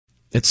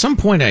At some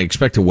point, I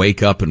expect to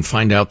wake up and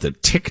find out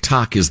that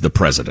TikTok is the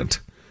president.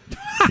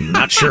 I'm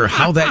not sure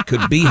how that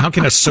could be. How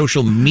can a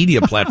social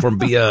media platform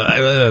be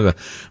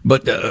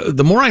but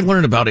the more I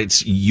learn about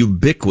its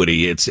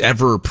ubiquity, its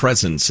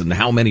ever-presence, and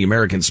how many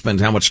Americans spend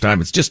how much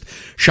time, it's just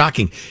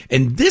shocking.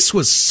 And this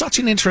was such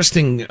an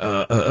interesting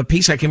a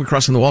piece I came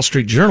across in the Wall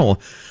Street Journal.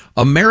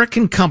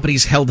 American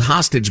companies held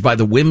hostage by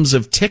the whims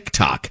of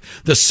TikTok.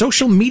 The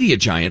social media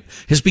giant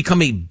has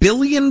become a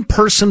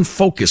billion-person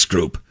focus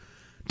group,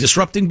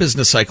 disrupting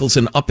business cycles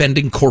and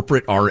upending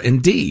corporate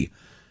R&D.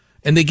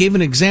 And they gave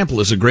an example,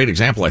 as a great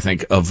example, I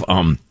think, of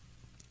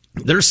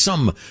there's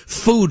some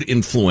food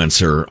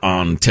influencer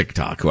on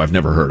TikTok who I've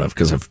never heard of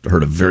because I've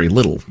heard of very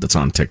little that's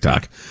on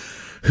TikTok,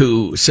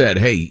 who said,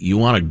 hey, you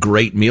want a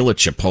great meal at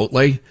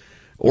Chipotle?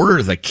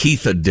 Order the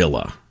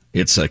quesadilla.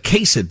 It's a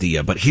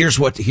quesadilla, but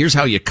here's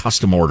how you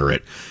custom order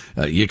it.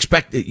 You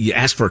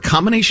ask for a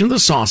combination of the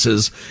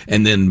sauces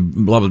and then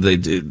blah, blah,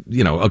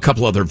 blah, a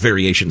couple other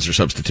variations or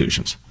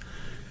substitutions.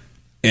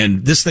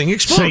 And this thing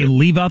exploded. Say,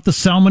 leave out the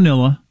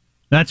salmonella.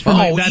 That's a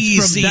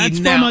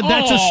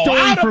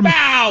story from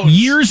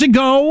years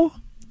ago.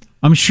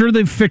 I'm sure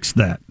they've fixed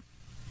that.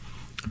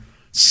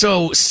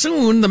 So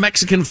soon, the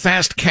Mexican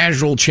fast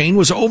casual chain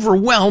was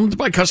overwhelmed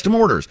by custom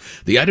orders.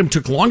 The item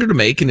took longer to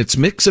make, and its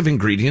mix of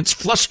ingredients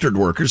flustered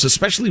workers,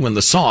 especially when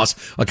the sauce,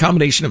 a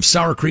combination of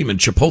sour cream and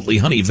chipotle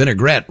honey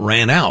vinaigrette,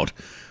 ran out.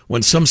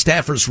 When some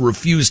staffers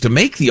refused to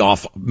make the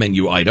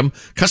off-menu item,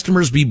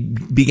 customers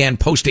began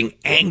posting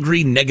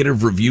angry,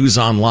 negative reviews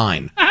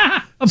online.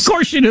 Of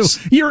course you do.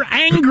 You're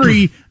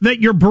angry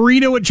that your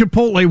burrito at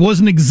Chipotle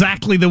wasn't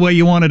exactly the way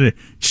you wanted it.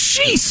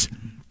 Jeez!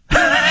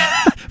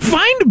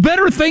 Find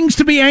better things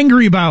to be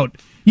angry about.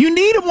 You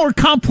need a more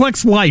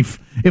complex life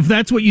if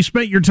that's what you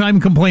spent your time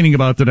complaining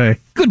about today.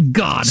 Good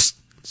God.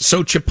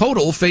 So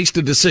Chipotle faced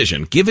a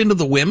decision. Give in to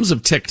the whims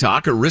of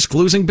TikTok or risk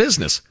losing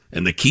business.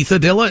 And the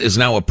quesadilla is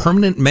now a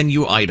permanent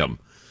menu item.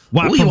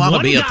 Wow, we want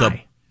to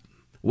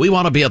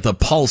be at the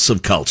pulse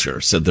of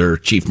culture, said their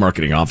chief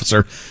marketing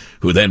officer,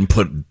 who then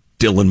put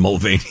Dylan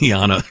Mulvaney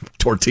on a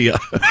tortilla.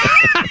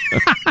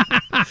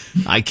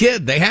 I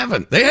kid. They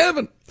haven't.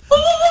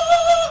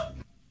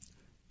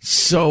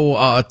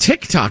 So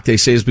TikTok, they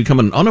say, has become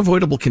an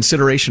unavoidable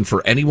consideration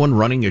for anyone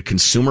running a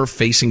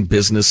consumer-facing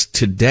business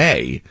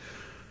today.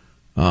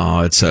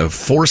 It's a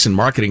force in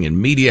marketing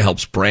and media,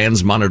 helps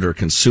brands monitor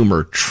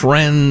consumer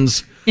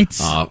trends.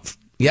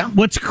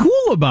 What's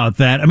cool about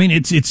that, I mean,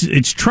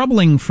 it's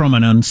troubling from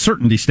an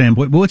uncertainty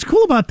standpoint, but what's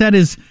cool about that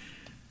is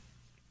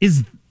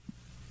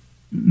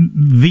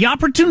the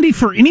opportunity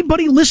for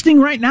anybody listening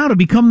right now to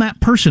become that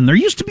person. There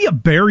used to be a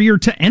barrier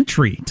to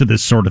entry to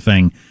this sort of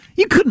thing.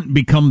 You couldn't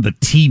become the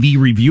TV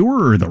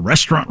reviewer or the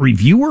restaurant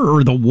reviewer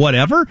or the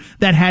whatever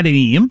that had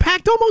any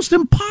impact. Almost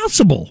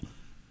impossible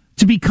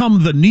to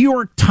become the New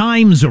York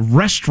Times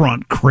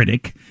restaurant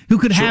critic who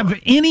could have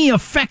any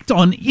effect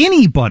on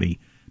anybody.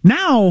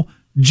 Now,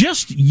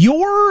 just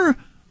your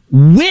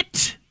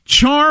wit,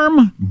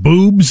 charm,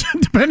 boobs,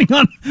 depending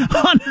on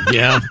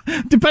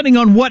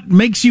what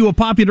makes you a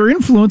popular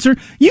influencer,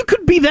 you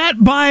could be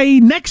that by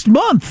next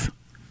month.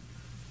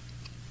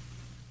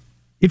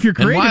 If you're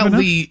creative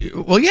enough.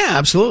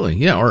 Absolutely.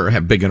 Yeah, or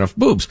have big enough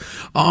boobs.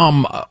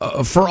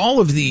 For all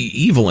of the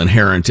evil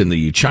inherent in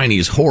the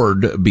Chinese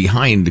horde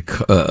behind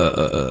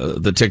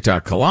the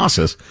TikTok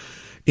colossus,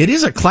 it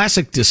is a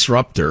classic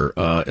disruptor.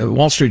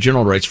 Wall Street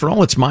Journal writes, for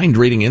all its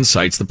mind-reading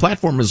insights, the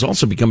platform has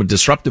also become a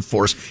disruptive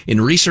force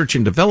in research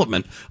and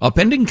development,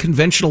 upending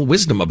conventional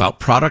wisdom about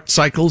product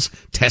cycles,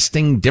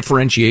 testing,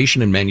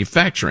 differentiation, and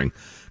manufacturing.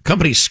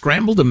 Companies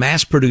scramble to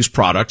mass-produce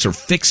products or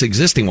fix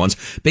existing ones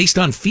based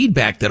on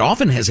feedback that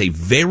often has a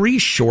very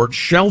short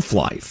shelf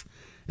life.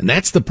 And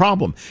that's the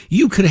problem.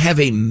 You could have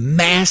a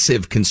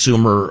massive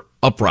consumer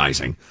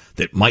uprising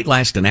that might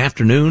last an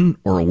afternoon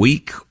or a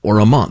week or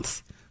a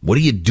month. What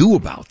do you do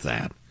about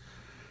that?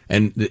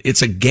 And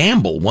it's a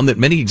gamble, one that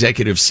many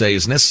executives say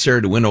is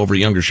necessary to win over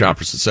younger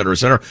shoppers, et cetera, et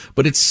cetera.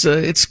 But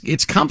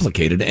it's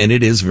complicated, and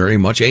it is very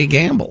much a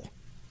gamble.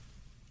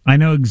 I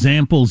know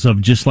examples of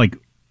just like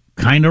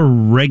kind of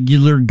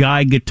regular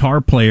guy guitar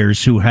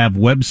players who have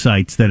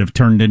websites that have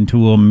turned into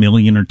 1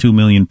 million or 2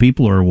 million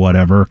people or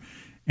whatever,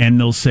 and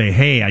they'll say,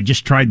 hey, I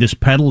just tried this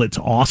pedal, it's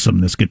awesome,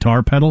 this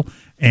guitar pedal,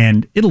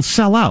 and it'll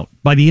sell out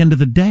by the end of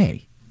the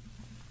day.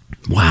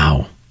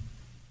 Wow.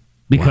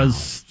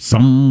 Because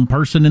some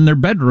person in their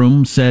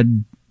bedroom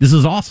said, this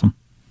is awesome.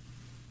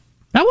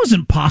 That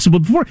wasn't possible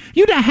before.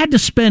 You'd have had to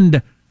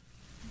spend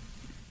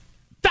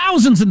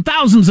thousands and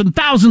thousands and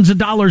thousands of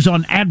dollars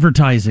on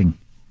advertising.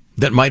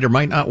 That might or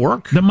might not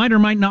work.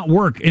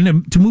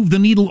 And to move the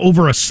needle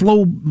over a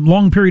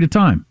long period of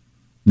time.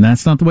 And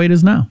that's not the way it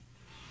is now.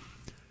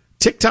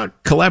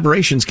 TikTok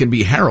collaborations can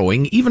be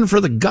harrowing even for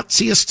the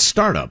gutsiest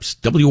startups.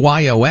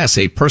 WYOS,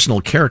 a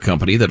personal care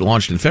company that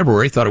launched in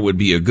February, thought it would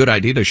be a good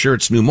idea to share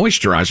its new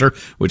moisturizer,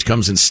 which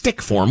comes in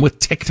stick form, with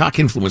TikTok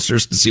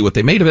influencers to see what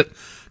they made of it.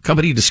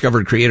 Company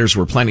discovered creators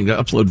were planning to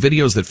upload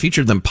videos that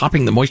featured them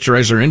popping the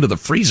moisturizer into the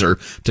freezer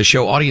to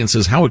show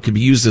audiences how it could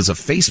be used as a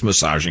face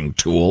massaging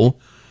tool.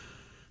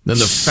 Then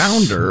the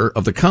founder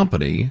of the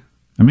company...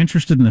 I'm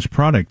interested in this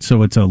product.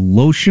 So it's a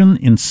lotion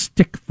in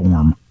stick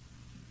form.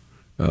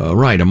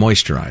 Right, a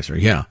moisturizer,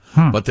 yeah.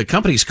 But the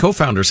company's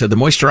co-founder said the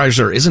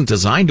moisturizer isn't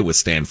designed to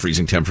withstand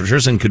freezing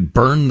temperatures and could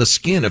burn the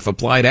skin if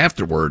applied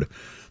afterward.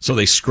 So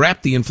they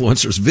scrapped the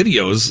influencer's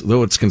videos,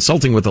 though it's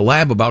consulting with the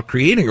lab about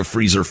creating a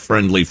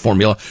freezer-friendly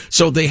formula.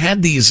 So they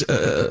had these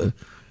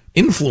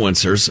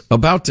influencers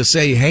about to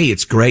say, hey,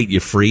 it's great, you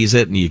freeze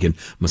it and you can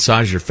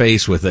massage your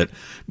face with it.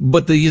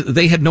 But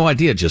they had no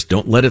idea, just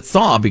don't let it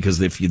thaw, because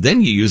if you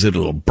use it,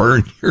 it'll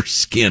burn your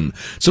skin.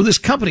 So this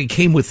company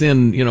came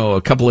within,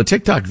 a couple of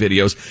TikTok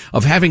videos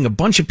of having a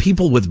bunch of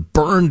people with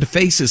burned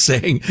faces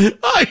saying,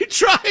 I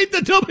tried the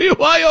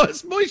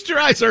WIOS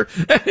moisturizer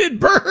and it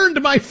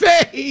burned my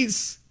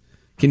face.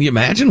 Can you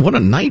imagine? What a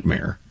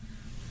nightmare.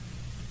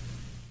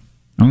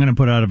 I'm going to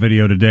put out a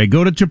video today.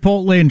 Go to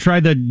Chipotle and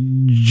try the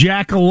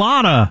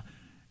Jacolata.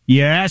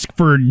 You ask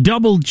for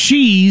double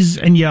cheese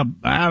and you have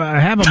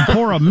them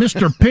pour a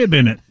Mr. Pibb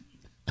in it.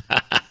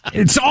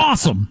 It's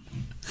awesome.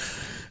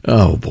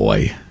 Oh,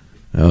 boy.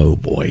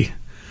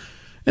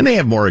 And they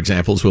have more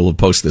examples. We'll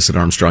post this at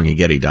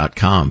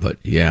ArmstrongandGetty.com. But,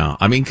 yeah,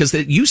 because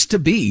it used to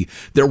be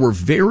there were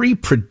very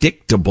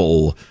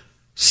predictable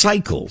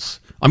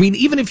cycles.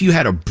 Even if you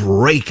had a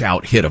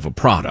breakout hit of a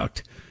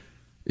product,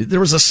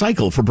 there was a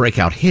cycle for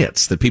breakout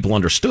hits that people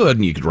understood,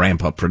 and you could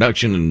ramp up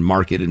production and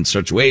market in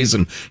such ways,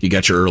 and you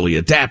got your early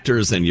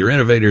adapters, then your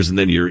innovators, and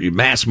then your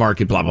mass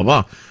market, blah, blah,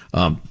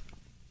 blah.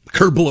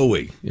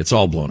 Kerblooey. It's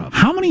all blown up.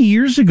 How many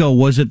years ago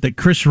was it that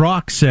Chris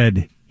Rock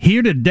said,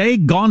 here today,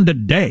 gone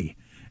today?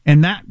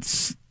 And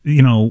that's,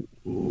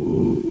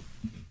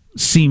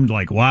 seemed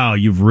like, wow,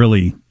 you've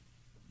really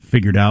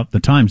figured out the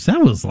times.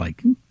 That was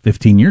like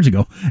 15 years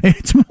ago.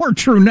 It's more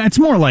true now. It's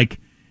more like,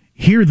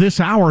 here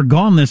this hour,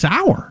 gone this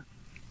hour.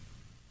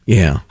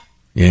 Yeah.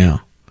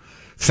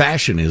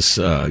 Fashion is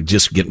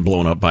just getting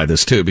blown up by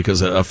this, too,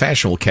 because a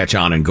fashion will catch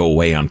on and go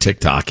away on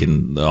TikTok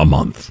in a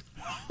month.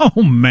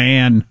 Oh,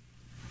 man.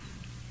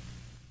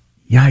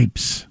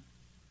 Yipes.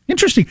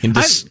 Interesting.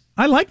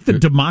 I like the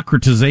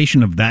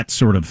democratization of that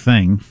sort of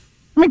thing.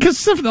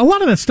 Because a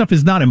lot of that stuff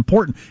is not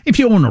important. If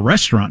you own a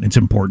restaurant, it's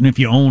important. If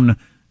you own,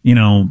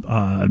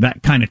 that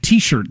kind of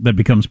T-shirt that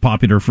becomes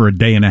popular for a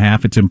day and a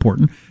half, it's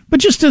important. But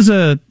just as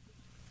a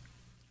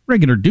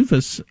regular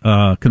doofus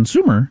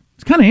consumer,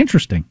 it's kind of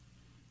interesting.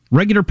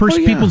 Regular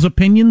people's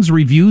opinions,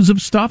 reviews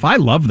of stuff. I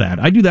love that.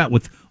 I do that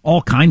with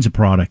all kinds of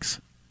products.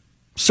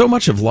 So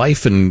much of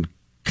life and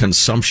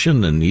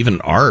consumption and even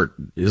art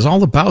is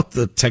all about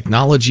the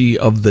technology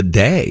of the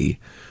day.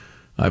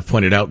 I've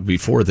pointed out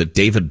before that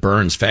David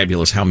Byrne's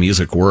fabulous How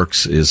Music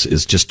Works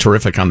is just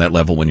terrific on that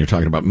level when you're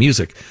talking about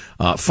music.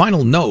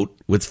 Final note,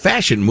 with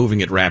fashion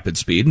moving at rapid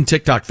speed and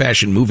TikTok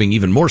fashion moving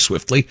even more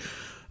swiftly,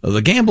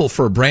 the gamble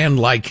for a brand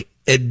like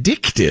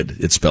Addicted,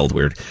 it's spelled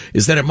weird,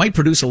 is that it might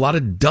produce a lot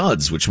of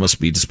duds, which must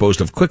be disposed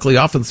of quickly,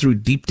 often through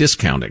deep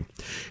discounting.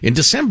 In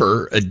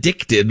December,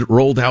 Addicted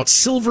rolled out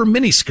silver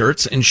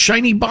miniskirts and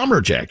shiny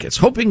bomber jackets,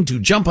 hoping to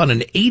jump on an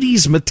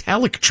 80s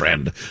metallic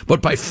trend.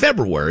 But by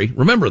February,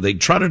 remember, they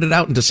trotted it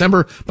out in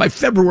December, by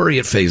February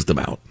it phased them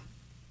out.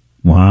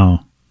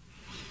 Wow.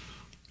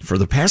 For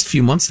the past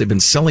few months, they've been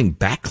selling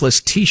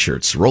backless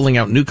T-shirts, rolling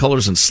out new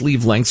colors and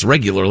sleeve lengths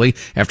regularly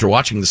after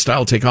watching the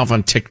style take off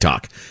on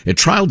TikTok. It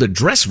trialed a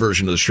dress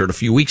version of the shirt a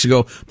few weeks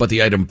ago, but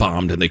the item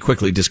bombed and they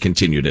quickly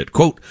discontinued it.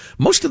 Quote,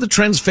 most of the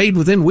trends fade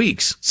within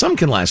weeks. Some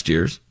can last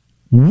years.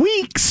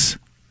 Weeks?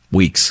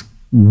 Weeks.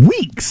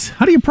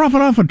 How do you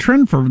profit off a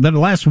trend that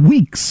lasts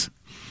weeks?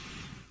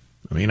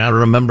 I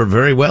remember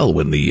very well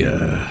when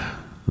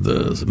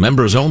the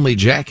members-only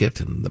jacket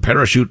and the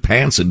parachute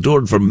pants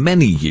endured for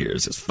many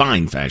years as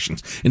fine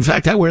fashions. In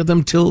fact, I wear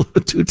them to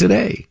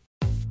today.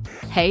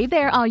 Hey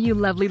there, all you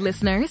lovely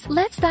listeners.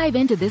 Let's dive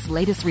into this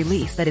latest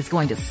release that is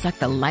going to suck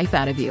the life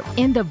out of you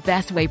in the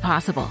best way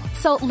possible.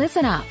 So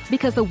listen up,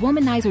 because the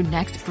Womanizer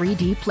Next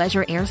 3D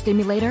Pleasure Air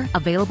Stimulator,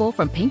 available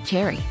from Pink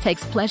Cherry,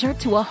 takes pleasure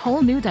to a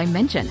whole new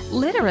dimension,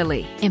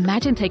 literally.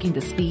 Imagine taking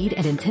the speed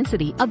and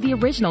intensity of the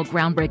original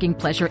groundbreaking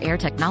Pleasure Air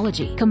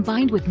technology,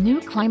 combined with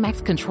new climax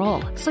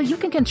control, so you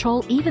can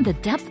control even the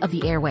depth of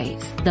the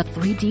airwaves. The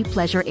 3D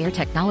Pleasure Air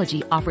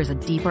technology offers a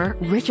deeper,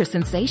 richer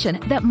sensation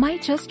that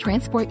might just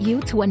transport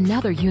you to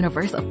another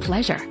universe of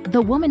pleasure.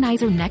 The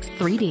Womanizer Next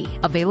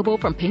 3D, available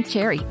from Pink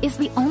Cherry, is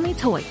the only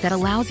toy that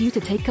allows you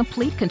to take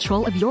complete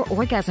control of your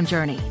orgasm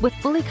journey with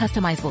fully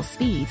customizable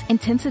speeds,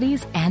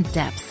 intensities, and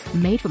depths.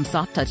 Made from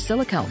soft touch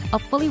silicone, a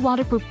fully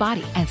waterproof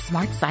body, and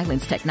smart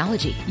silence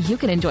technology, you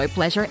can enjoy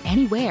pleasure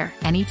anywhere,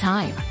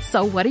 anytime.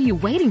 So what are you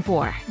waiting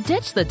for?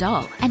 Ditch the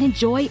dull and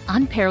enjoy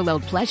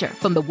unparalleled pleasure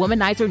from the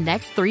Womanizer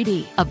Next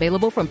 3D,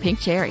 available from Pink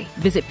Cherry.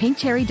 Visit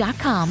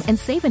pinkcherry.com and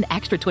save an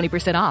extra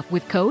 20% off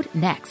with code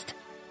NEXT.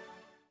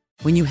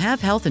 When you have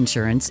health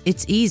insurance,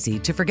 it's easy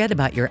to forget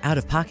about your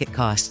out-of-pocket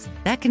costs.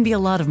 That can be a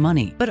lot of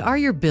money. But are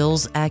your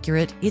bills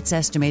accurate? It's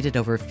estimated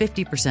over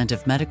 50%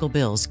 of medical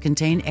bills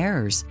contain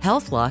errors.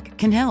 HealthLock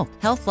can help.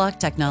 HealthLock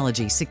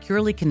technology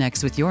securely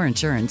connects with your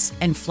insurance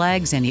and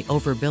flags any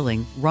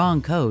overbilling,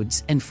 wrong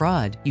codes, and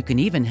fraud. You can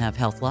even have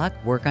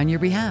HealthLock work on your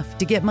behalf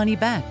to get money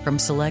back from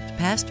select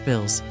past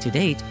bills. To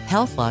date,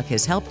 HealthLock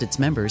has helped its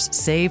members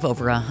save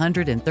over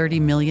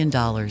 $130 million.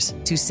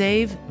 To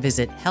save,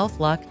 visit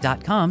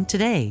healthlock.com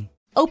today.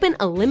 Open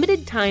a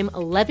limited-time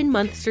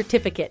 11-month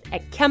certificate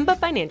at Kemba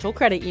Financial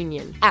Credit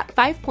Union. At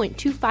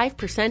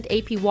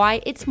 5.25%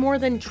 APY, it's more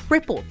than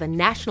triple the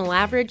national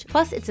average,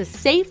 plus it's a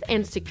safe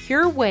and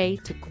secure way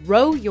to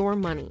grow your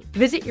money.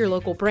 Visit your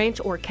local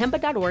branch or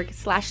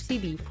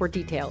kemba.org/CD for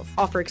details.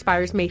 Offer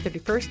expires May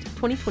 31st,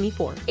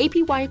 2024.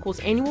 APY equals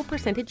annual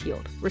percentage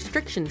yield.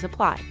 Restrictions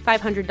apply.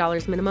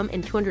 $500 minimum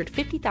and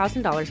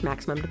 $250,000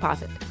 maximum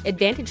deposit.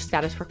 Advantage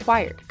status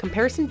required.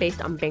 Comparison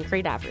based on bank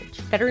rate average.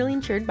 Federally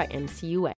insured by NCUA.